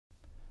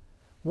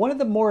One of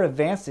the more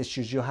advanced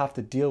issues you'll have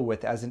to deal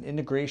with as an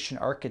integration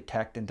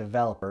architect and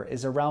developer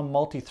is around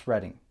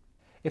multi-threading.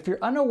 If you're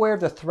unaware of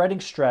the threading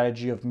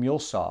strategy of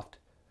MuleSoft,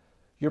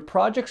 your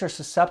projects are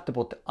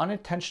susceptible to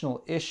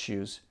unintentional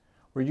issues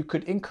where you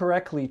could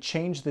incorrectly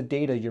change the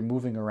data you're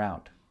moving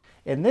around.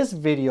 In this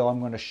video, I'm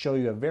going to show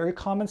you a very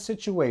common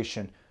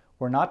situation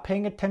where not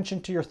paying attention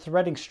to your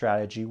threading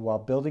strategy while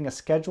building a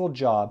scheduled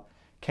job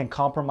can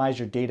compromise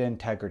your data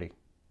integrity.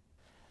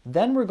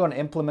 Then we're going to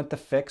implement the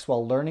fix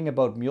while learning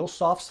about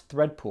MuleSoft's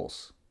thread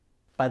pools.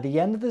 By the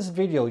end of this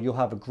video, you'll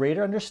have a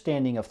greater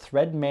understanding of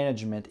thread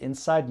management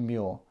inside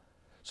Mule,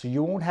 so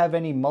you won't have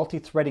any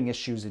multi-threading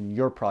issues in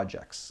your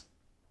projects.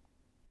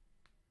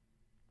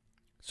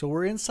 So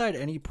we're inside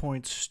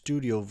Anypoint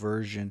Studio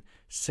version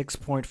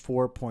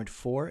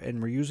 6.4.4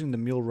 and we're using the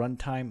Mule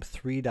Runtime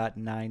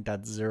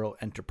 3.9.0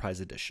 Enterprise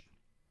Edition.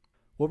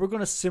 What we're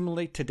going to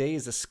simulate today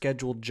is a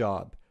scheduled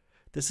job.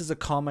 This is a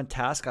common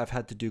task I've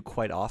had to do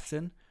quite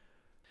often,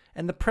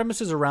 and the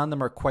premises around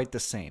them are quite the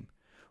same.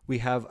 We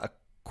have a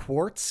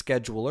Quartz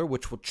scheduler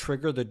which will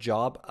trigger the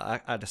job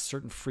at a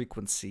certain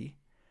frequency,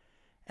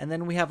 and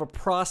then we have a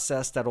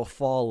process that will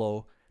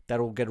follow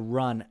that will get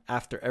run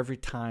after every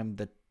time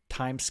the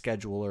time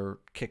scheduler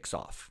kicks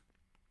off.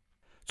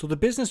 So the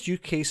business use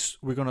case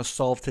we're going to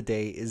solve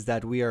today is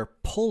that we are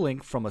pulling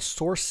from a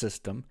source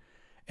system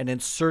and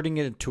inserting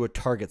it into a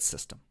target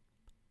system.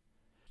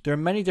 There are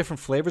many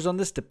different flavors on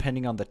this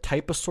depending on the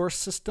type of source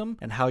system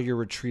and how you're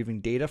retrieving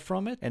data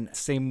from it, and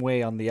same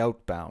way on the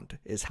outbound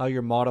is how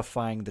you're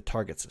modifying the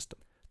target system.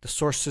 The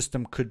source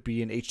system could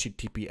be an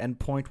HTTP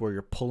endpoint where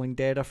you're pulling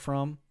data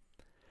from,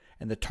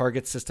 and the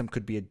target system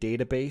could be a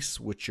database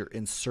which you're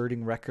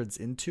inserting records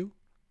into.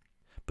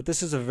 But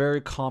this is a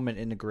very common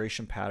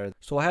integration pattern.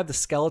 So I have the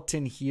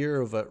skeleton here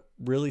of a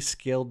really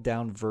scaled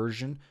down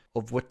version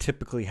of what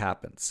typically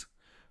happens.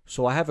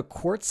 So I have a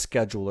Quartz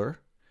scheduler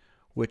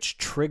which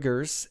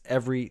triggers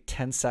every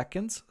 10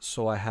 seconds.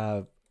 So I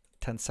have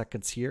 10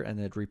 seconds here and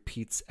it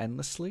repeats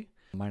endlessly,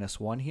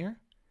 -1 here.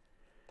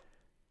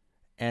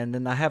 And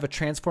then I have a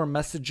transform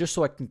message just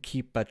so I can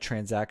keep a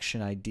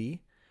transaction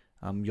ID.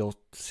 You'll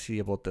see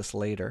about this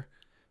later.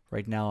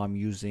 Right now I'm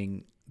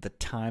using the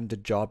time the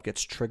job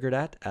gets triggered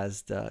at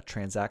as the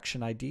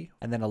transaction ID.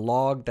 And then a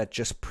log that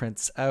just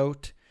prints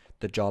out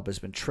the job has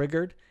been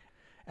triggered.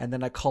 And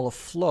then I call a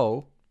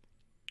flow,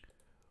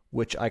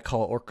 which I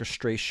call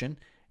orchestration.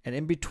 And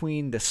in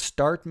between the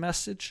start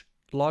message,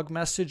 log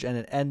message, and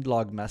an end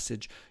log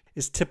message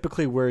is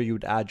typically where you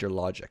would add your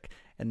logic.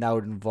 And that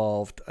would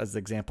involve, as the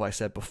example I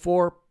said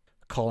before,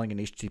 calling an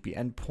HTTP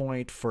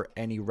endpoint for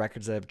any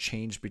records that have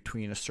changed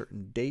between a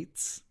certain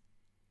dates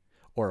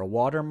or a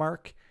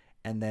watermark,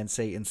 and then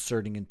say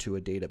inserting into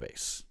a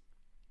database.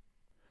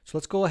 So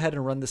let's go ahead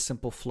and run this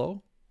simple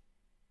flow.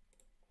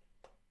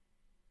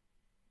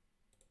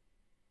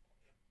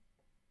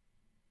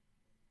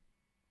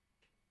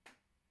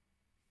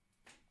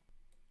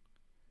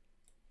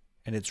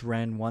 And it's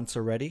ran once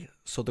already.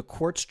 So the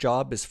Quartz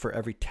job is for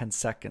every 10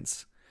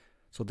 seconds.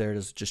 So there it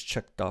is, just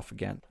checked off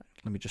again.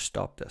 Let me just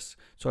stop this.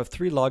 So I have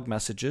 3 log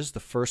messages. The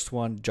first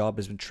one, job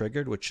has been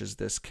triggered, which is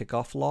this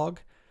kickoff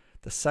log.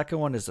 The second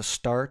one is the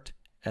start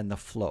and the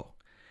flow.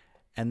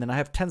 And then I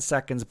have 10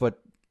 seconds,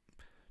 but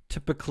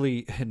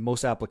typically in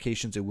most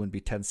applications it wouldn't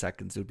be 10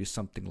 seconds. It would be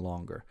something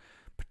longer,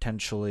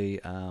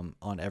 potentially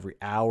on every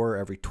hour,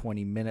 every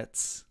 20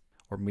 minutes,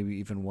 or maybe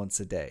even once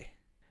a day.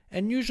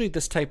 And usually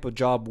this type of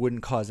job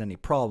wouldn't cause any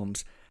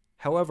problems.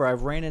 However,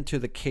 I've ran into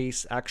the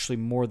case actually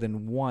more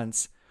than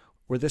once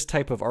where this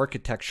type of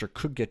architecture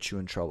could get you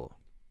in trouble.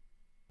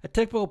 A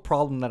typical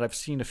problem that I've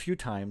seen a few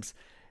times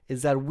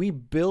is that we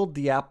build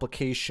the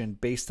application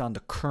based on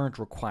the current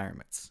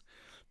requirements.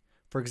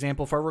 For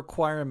example, if our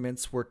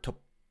requirements were to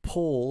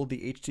pull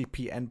the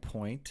HTTP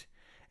endpoint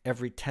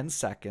every 10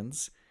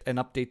 seconds and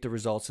update the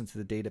results into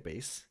the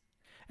database,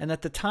 and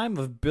at the time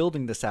of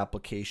building this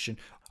application,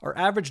 our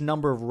average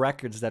number of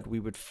records that we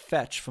would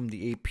fetch from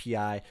the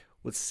API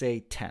would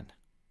say 10.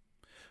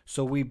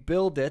 So we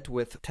build it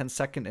with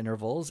 10-second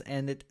intervals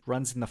and it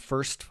runs in the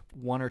first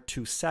 1 or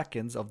 2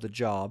 seconds of the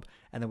job,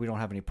 and then we don't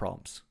have any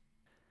problems.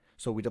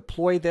 So we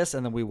deploy this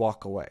and then we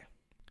walk away.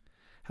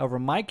 However,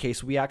 in my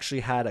case, we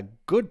actually had a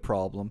good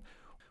problem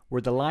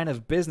where the line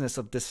of business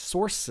of this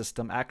source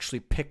system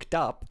actually picked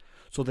up,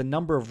 so the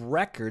number of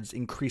records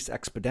increased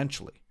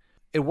exponentially.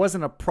 It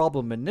wasn't a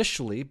problem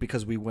initially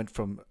because we went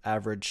from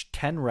average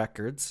 10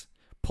 records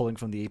pulling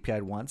from the API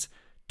at once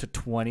to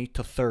 20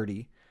 to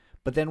 30,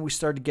 but then we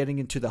started getting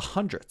into the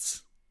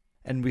hundreds.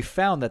 And we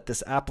found that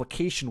this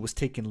application was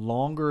taking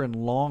longer and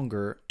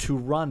longer to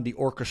run the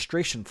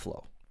orchestration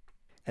flow.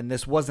 And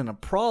this wasn't a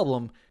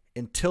problem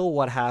until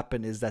what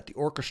happened is that the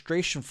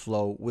orchestration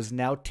flow was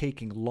now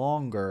taking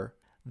longer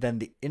than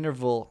the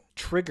interval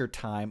trigger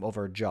time of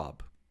our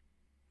job.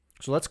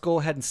 So let's go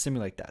ahead and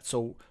simulate that.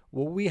 So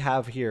what we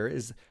have here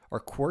is our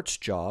Quartz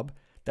job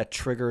that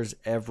triggers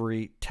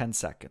every 10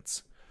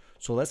 seconds.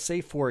 So let's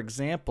say, for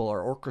example,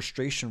 our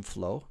orchestration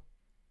flow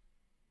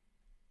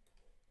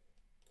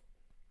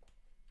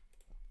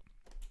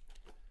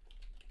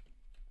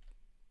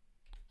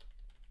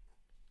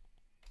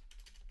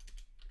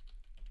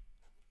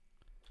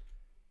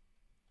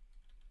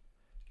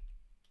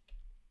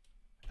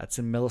that's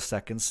in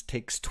milliseconds,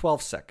 takes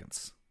 12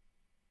 seconds.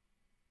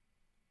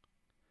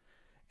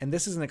 And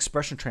this is an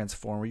expression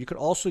transformer. You could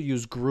also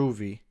use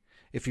Groovy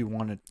if you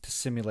wanted to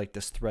simulate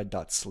this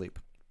thread.sleep.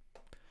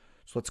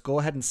 So let's go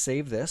ahead and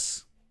save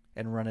this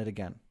and run it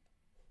again.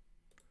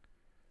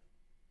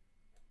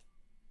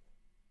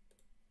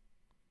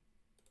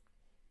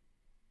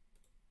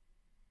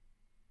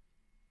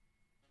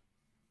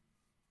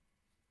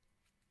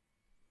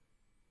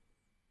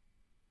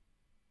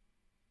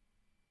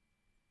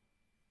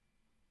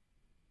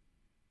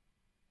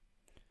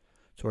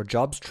 So our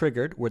job's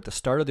triggered. We're at the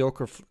start of the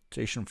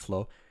orchestration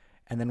flow,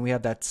 and then we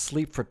have that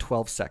sleep for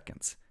 12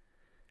 seconds.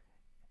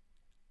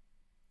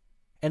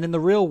 And in the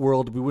real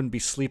world, we wouldn't be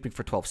sleeping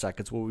for 12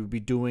 seconds. What we'd be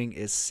doing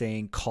is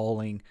saying,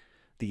 calling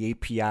the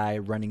API,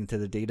 running into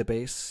the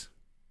database.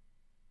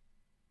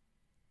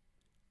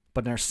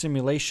 But in our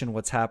simulation,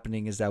 what's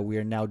happening is that we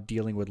are now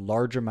dealing with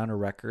larger amount of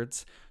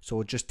records,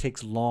 so it just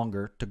takes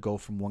longer to go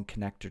from one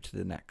connector to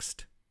the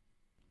next.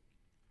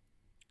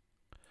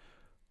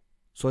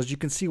 So as you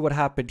can see, what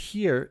happened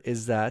here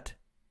is that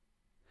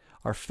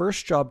our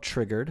first job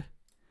triggered,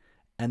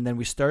 and then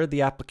we started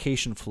the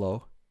application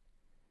flow,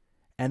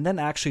 and then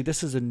actually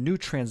this is a new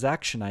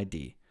transaction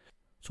ID.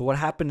 So what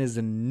happened is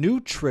a new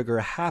trigger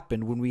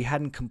happened when we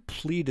hadn't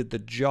completed the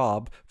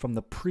job from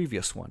the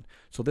previous one.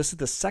 So this is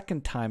the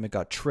second time it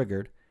got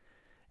triggered,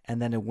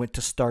 and then it went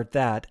to start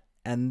that,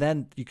 and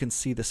then you can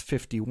see this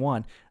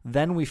 51.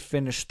 Then we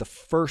finished the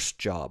first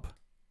job.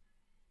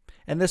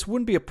 And this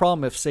wouldn't be a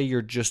problem if, say,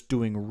 you're just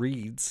doing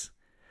reads.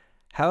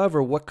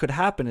 However, what could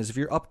happen is if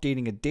you're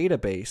updating a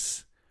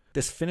database,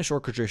 this finish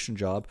orchestration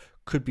job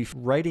could be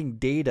writing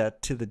data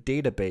to the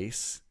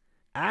database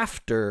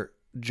after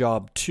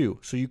job 2.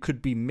 So you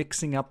could be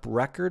mixing up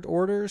record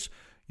orders.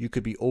 You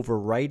could be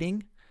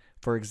overwriting.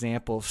 For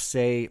example,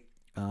 say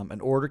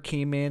an order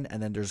came in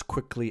and then there's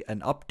quickly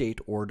an update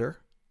order.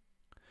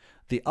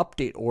 The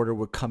update order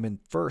would come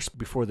in first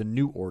before the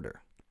new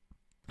order.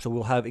 So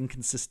we'll have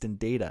inconsistent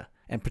data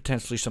and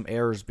potentially some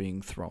errors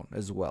being thrown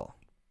as well.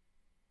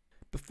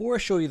 Before I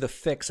show you the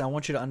fix, I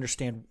want you to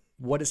understand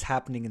what is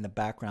happening in the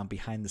background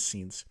behind the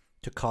scenes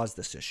to cause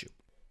this issue.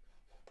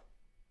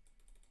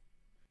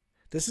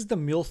 This is the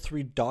Mule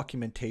 3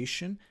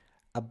 documentation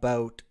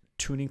about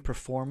tuning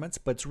performance,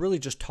 but it's really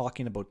just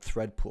talking about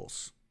thread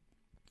pools.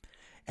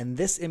 And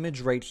this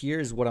image right here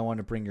is what I want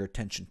to bring your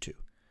attention to.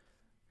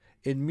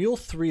 In Mule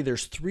 3,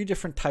 there's 3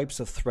 different types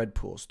of thread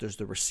pools. There's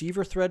the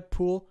receiver thread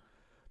pool,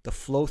 the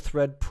flow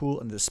thread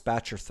pool, and the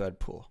dispatcher thread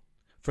pool.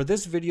 For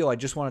this video, I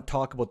just want to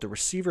talk about the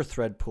receiver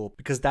thread pool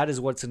because that is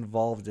what's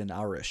involved in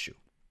our issue.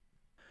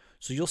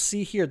 So you'll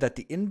see here that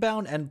the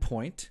inbound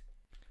endpoint,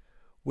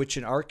 which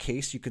in our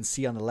case you can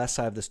see on the left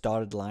side of this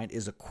dotted line,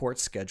 is a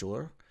Quartz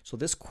scheduler. So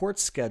this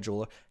Quartz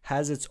scheduler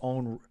has its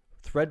own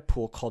thread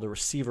pool called a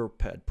receiver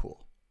thread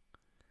pool.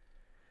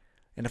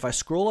 And if I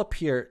scroll up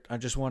here, I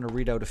just want to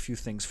read out a few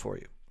things for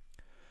you.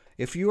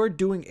 If you are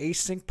doing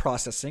async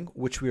processing,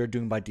 which we are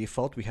doing by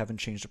default, we haven't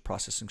changed the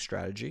processing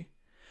strategy,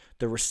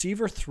 the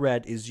receiver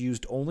thread is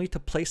used only to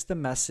place the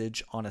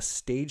message on a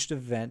staged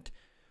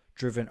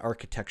event-driven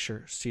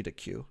architecture C to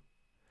Q,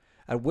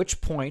 at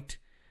which point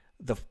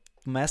the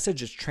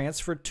message is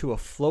transferred to a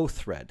flow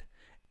thread,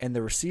 and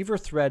the receiver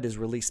thread is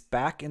released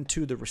back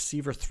into the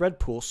receiver thread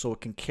pool so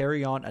it can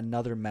carry on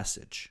another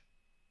message.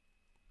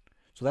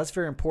 So that's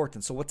very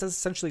important. So what's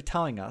essentially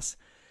telling us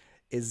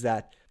is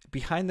that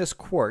behind this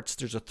Quartz,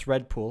 there's a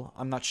thread pool.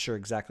 I'm not sure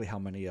exactly how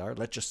many are.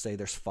 Let's just say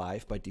there's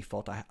 5 by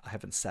default. I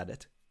haven't set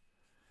it.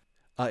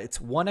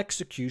 It's 1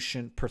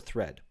 execution per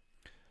thread.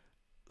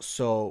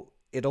 So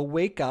it'll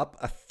wake up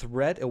a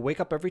thread. It'll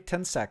wake up every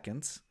 10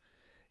 seconds.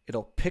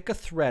 It'll pick a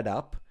thread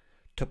up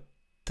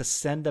to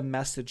send a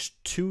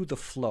message to the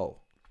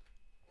flow.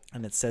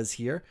 And it says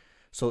here,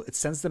 so it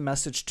sends the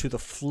message to the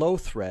flow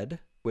thread,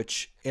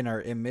 which in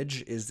our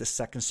image is the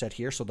second set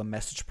here, so the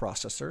message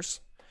processors.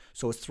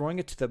 So it's throwing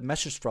it to the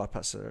message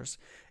processors,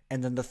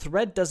 and then the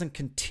thread doesn't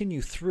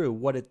continue through.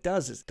 What it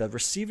does is the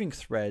receiving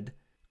thread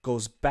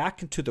goes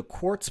back into the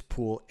Quartz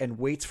pool and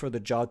waits for the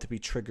job to be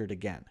triggered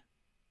again.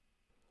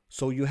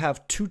 So you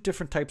have 2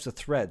 different types of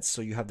threads.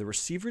 So you have the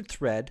receiver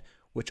thread,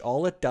 which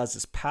all it does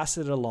is pass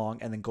it along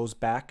and then goes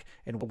back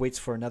and waits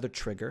for another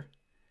trigger.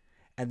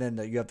 And then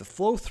you have the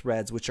flow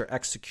threads, which are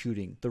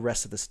executing the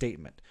rest of the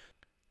statement.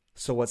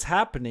 So what's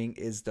happening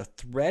is the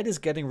thread is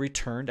getting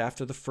returned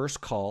after the first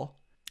call,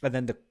 and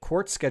then the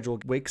Quartz schedule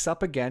wakes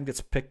up again,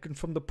 gets picked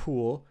from the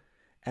pool,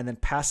 and then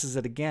passes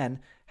it again.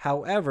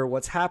 However,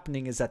 what's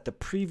happening is that the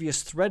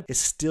previous thread is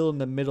still in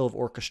the middle of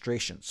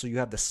orchestration. So you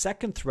have the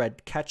second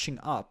thread catching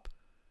up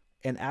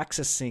and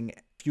accessing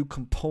a few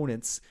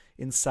components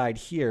inside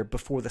here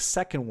before the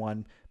second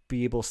one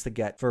be able to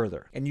get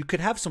further. And you could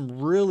have some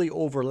really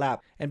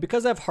overlap. And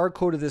because I've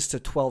hard-coded this to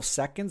 12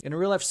 seconds, in a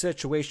real-life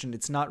situation,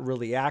 it's not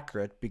really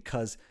accurate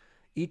because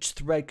each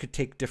thread could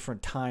take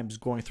different times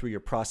going through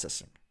your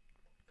processing.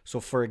 So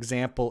for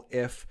example,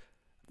 if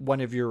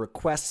one of your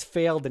requests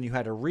failed and you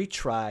had a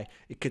retry,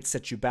 it could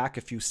set you back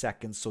a few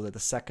seconds so that the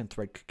second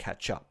thread could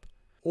catch up.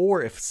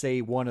 Or if,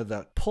 say, one of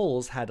the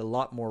pulls had a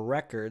lot more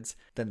records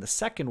than the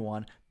second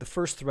one, the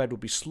first thread would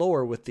be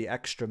slower with the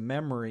extra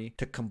memory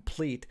to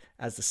complete,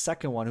 as the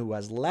second one, who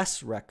has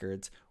less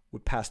records,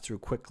 would pass through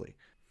quickly.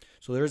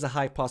 So there is a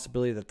high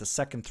possibility that the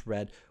second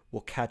thread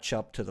will catch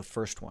up to the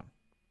first one.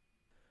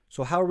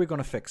 So how are we going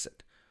to fix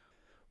it?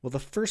 Well, the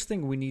first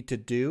thing we need to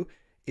do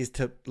is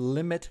to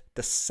limit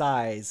the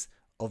size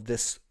of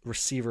this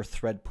receiver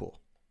thread pool.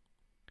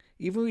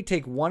 Even if we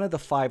take one of the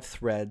 5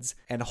 threads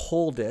and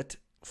hold it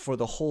for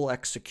the whole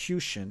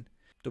execution,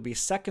 there'll be a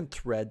second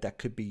thread that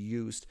could be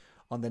used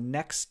on the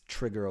next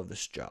trigger of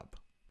this job.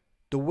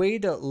 The way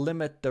to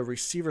limit the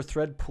receiver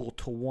thread pool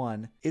to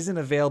 1 isn't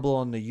available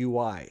on the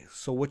UI.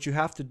 So what you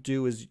have to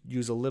do is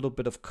use a little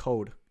bit of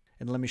code.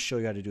 And let me show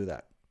you how to do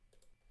that.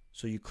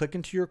 So you click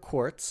into your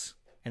quartz,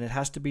 and it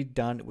has to be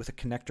done with a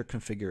connector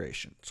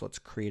configuration. So let's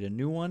create a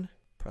new one,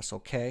 press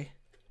OK,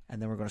 and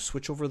then we're going to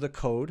switch over the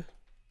code.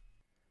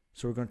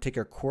 So we're going to take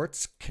our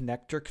quartz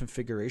connector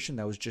configuration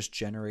that was just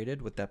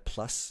generated with that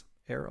plus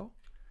arrow,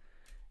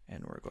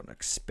 and we're going to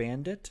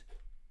expand it,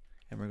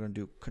 and we're going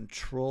to do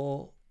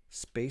Control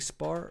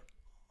spacebar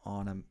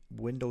on a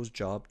Windows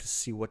job to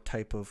see what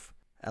type of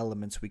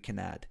elements we can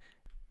add.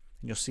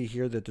 And you'll see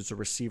here that there's a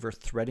receiver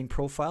threading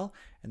profile,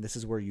 and this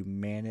is where you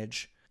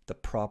manage the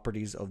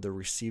properties of the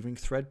receiving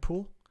thread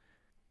pool.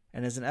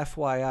 And as an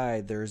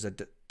FYI, there's a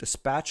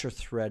dispatcher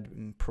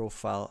threading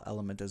profile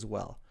element as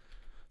well.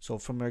 So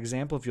from our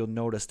example, if you'll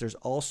notice, there's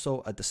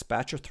also a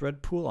dispatcher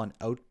thread pool on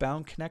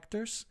outbound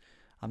connectors.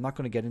 I'm not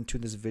going to get into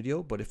this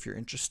video, but if you're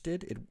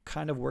interested, it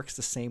kind of works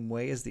the same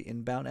way as the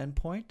inbound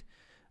endpoint,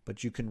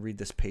 but you can read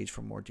this page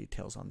for more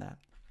details on that.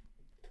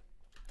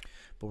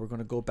 But we're going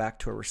to go back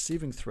to our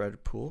receiving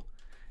thread pool,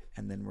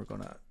 and then we're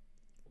going to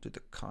do the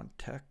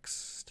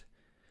context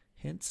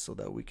hints so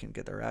that we can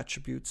get our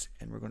attributes,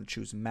 and we're going to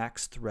choose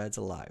max threads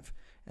alive.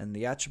 And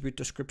the attribute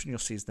description you'll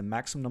see is the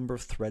maximum number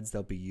of threads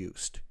that'll be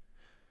used.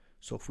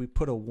 So if we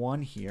put a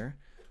 1 here,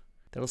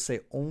 that'll say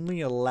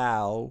only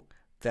allow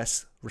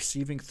this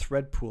receiving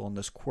thread pool on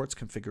this quartz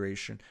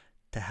configuration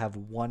to have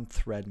 1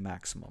 thread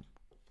maximum.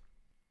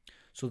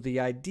 So the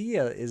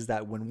idea is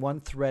that when one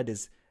thread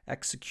is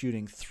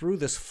executing through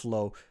this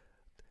flow,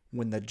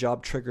 when the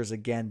job triggers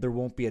again, there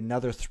won't be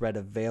another thread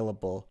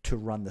available to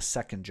run the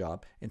second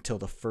job until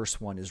the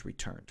first one is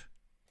returned.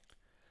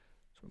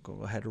 So we'll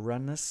go ahead and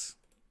run this.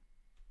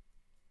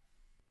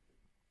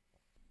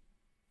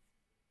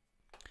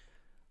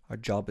 Our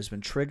job has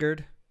been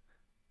triggered.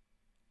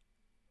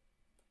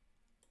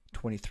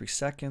 23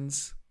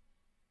 seconds.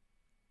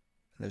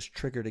 And it's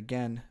triggered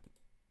again.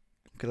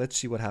 Okay, let's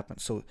see what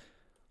happens. So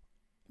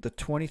the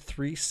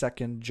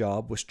 23-second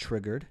job was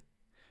triggered.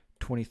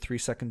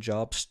 23-second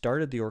job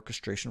started the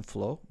orchestration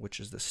flow, which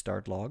is the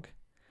start log.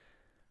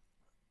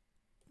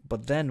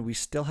 But then we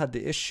still had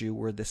the issue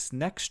where this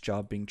next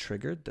job being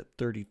triggered, the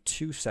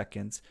 32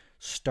 seconds,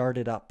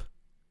 started up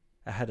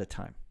ahead of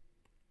time.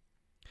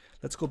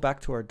 Let's go back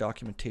to our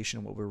documentation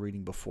and what we were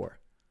reading before.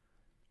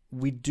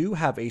 We do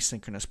have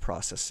asynchronous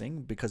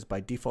processing because by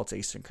default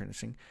it's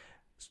asynchronous.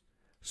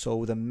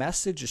 So the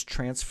message is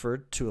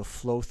transferred to a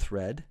flow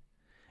thread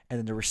and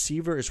then the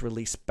receiver is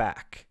released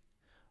back.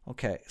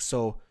 Okay,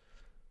 so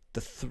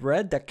the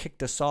thread that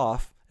kicked us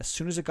off, as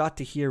soon as it got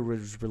to here,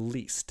 was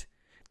released.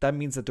 That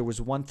means that there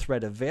was 1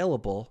 thread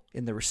available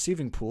in the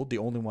receiving pool, the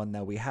only one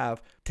that we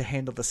have, to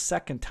handle the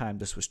second time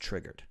this was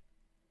triggered.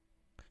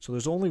 So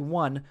there's only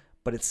 1,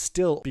 but it's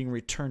still being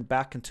returned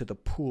back into the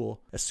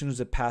pool as soon as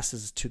it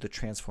passes to the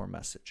transform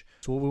message.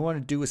 So what we want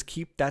to do is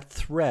keep that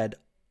thread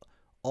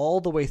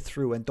all the way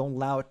through and don't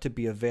allow it to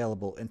be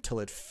available until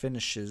it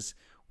finishes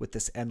with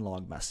this end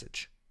log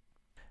message.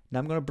 Now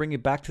I'm going to bring you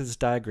back to this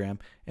diagram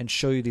and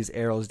show you these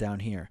arrows down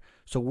here.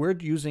 So we're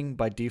using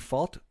by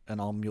default in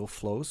all Mule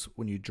flows,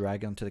 when you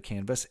drag onto the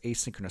canvas,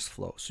 asynchronous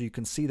flow. So you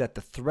can see that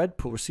the thread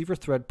pool, receiver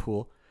thread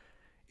pool,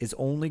 is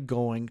only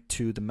going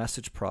to the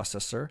message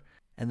processor,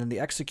 and then the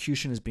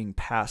execution is being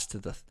passed to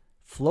the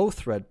flow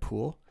thread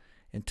pool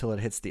until it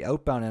hits the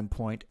outbound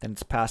endpoint, and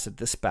it's passed to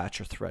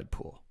dispatcher thread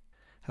pool.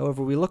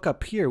 However, we look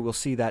up here, we'll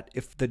see that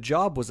if the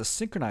job was a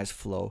synchronized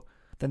flow,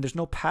 then there's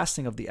no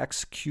passing of the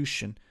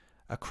execution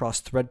across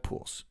thread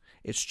pools.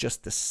 It's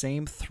just the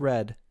same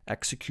thread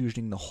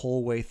executing the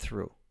whole way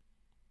through.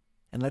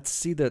 And let's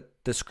see the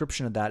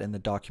description of that in the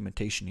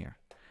documentation here.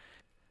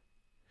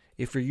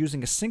 If you're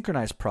using a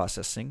synchronized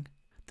processing,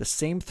 the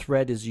same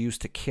thread is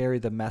used to carry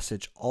the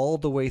message all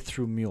the way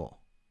through Mule,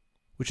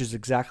 which is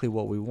exactly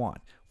what we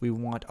want. We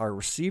want our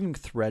receiving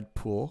thread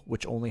pool,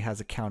 which only has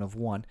a count of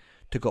 1,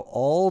 to go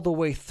all the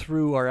way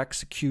through our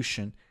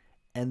execution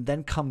and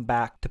then come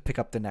back to pick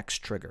up the next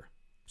trigger.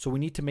 So we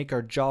need to make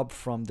our job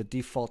from the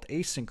default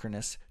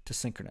asynchronous to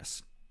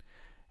synchronous.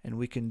 And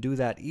we can do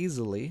that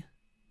easily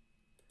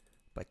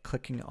by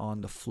clicking on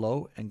the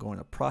flow and going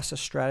to process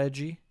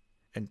strategy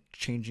and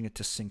changing it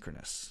to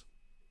synchronous.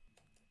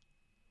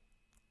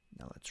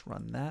 Now let's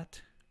run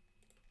that.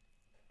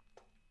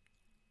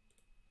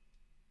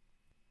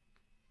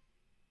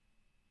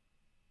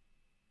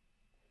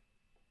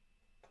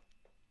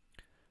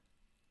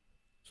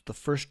 So the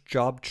first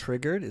job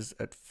triggered is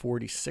at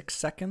 46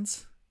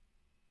 seconds.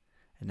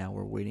 And now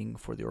we're waiting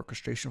for the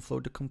orchestration flow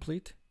to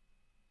complete.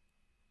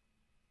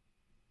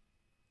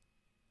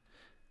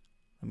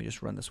 Let me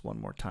just run this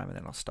one more time and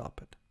then I'll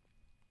stop it.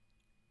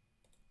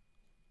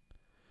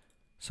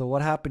 So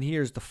what happened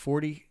here is the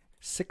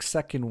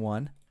 46-second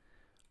one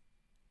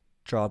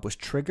job was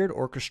triggered,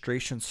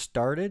 orchestration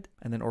started,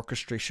 and then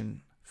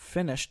orchestration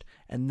finished,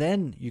 and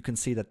then you can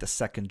see that the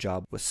second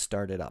job was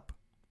started up.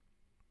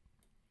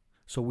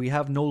 So we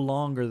have no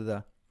longer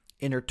the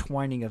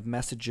intertwining of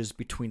messages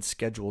between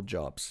scheduled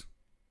jobs,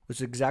 which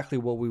is exactly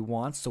what we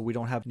want, so we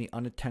don't have any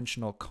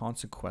unintentional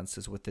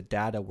consequences with the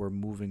data we're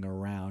moving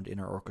around in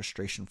our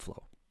orchestration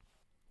flow.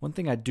 One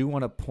thing I do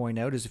want to point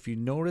out is if you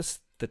notice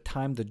the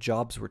time the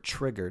jobs were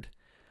triggered,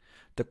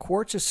 the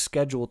Quartz is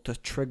scheduled to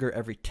trigger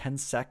every 10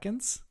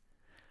 seconds,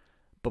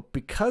 but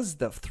because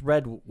the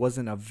thread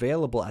wasn't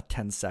available at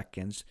 10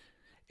 seconds,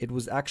 it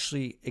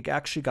actually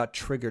got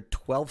triggered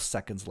 12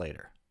 seconds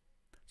later.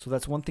 So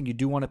that's one thing you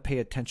do want to pay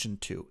attention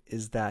to,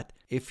 is that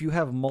if you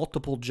have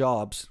multiple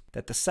jobs,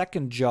 that the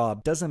second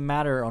job doesn't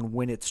matter on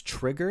when it's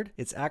triggered,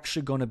 it's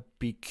actually going to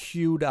be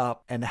queued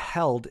up and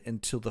held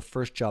until the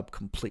first job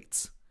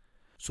completes.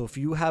 So if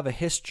you have a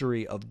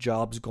history of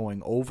jobs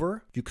going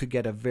over, you could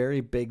get a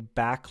very big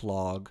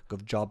backlog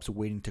of jobs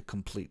waiting to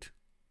complete.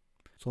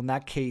 So in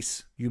that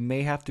case, you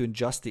may have to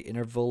adjust the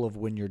interval of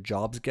when your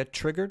jobs get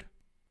triggered,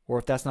 or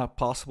if that's not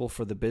possible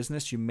for the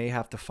business, you may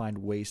have to find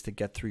ways to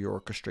get through your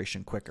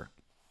orchestration quicker.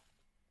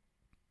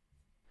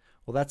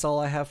 Well, that's all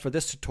I have for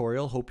this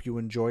tutorial. Hope you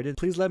enjoyed it.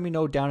 Please let me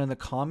know down in the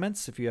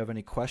comments if you have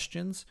any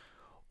questions,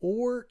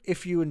 or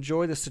if you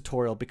enjoy this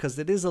tutorial, because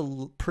it is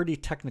pretty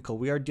technical.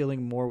 We are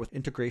dealing more with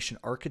integration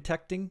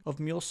architecting of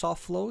MuleSoft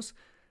flows,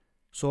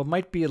 so it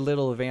might be a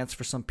little advanced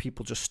for some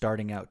people just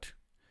starting out.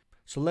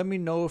 So let me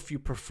know if you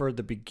prefer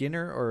the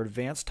beginner or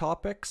advanced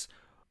topics,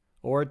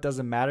 or it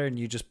doesn't matter and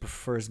you just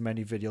prefer as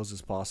many videos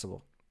as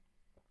possible.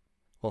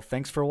 Well,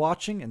 thanks for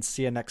watching and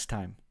see you next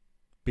time.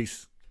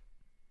 Peace.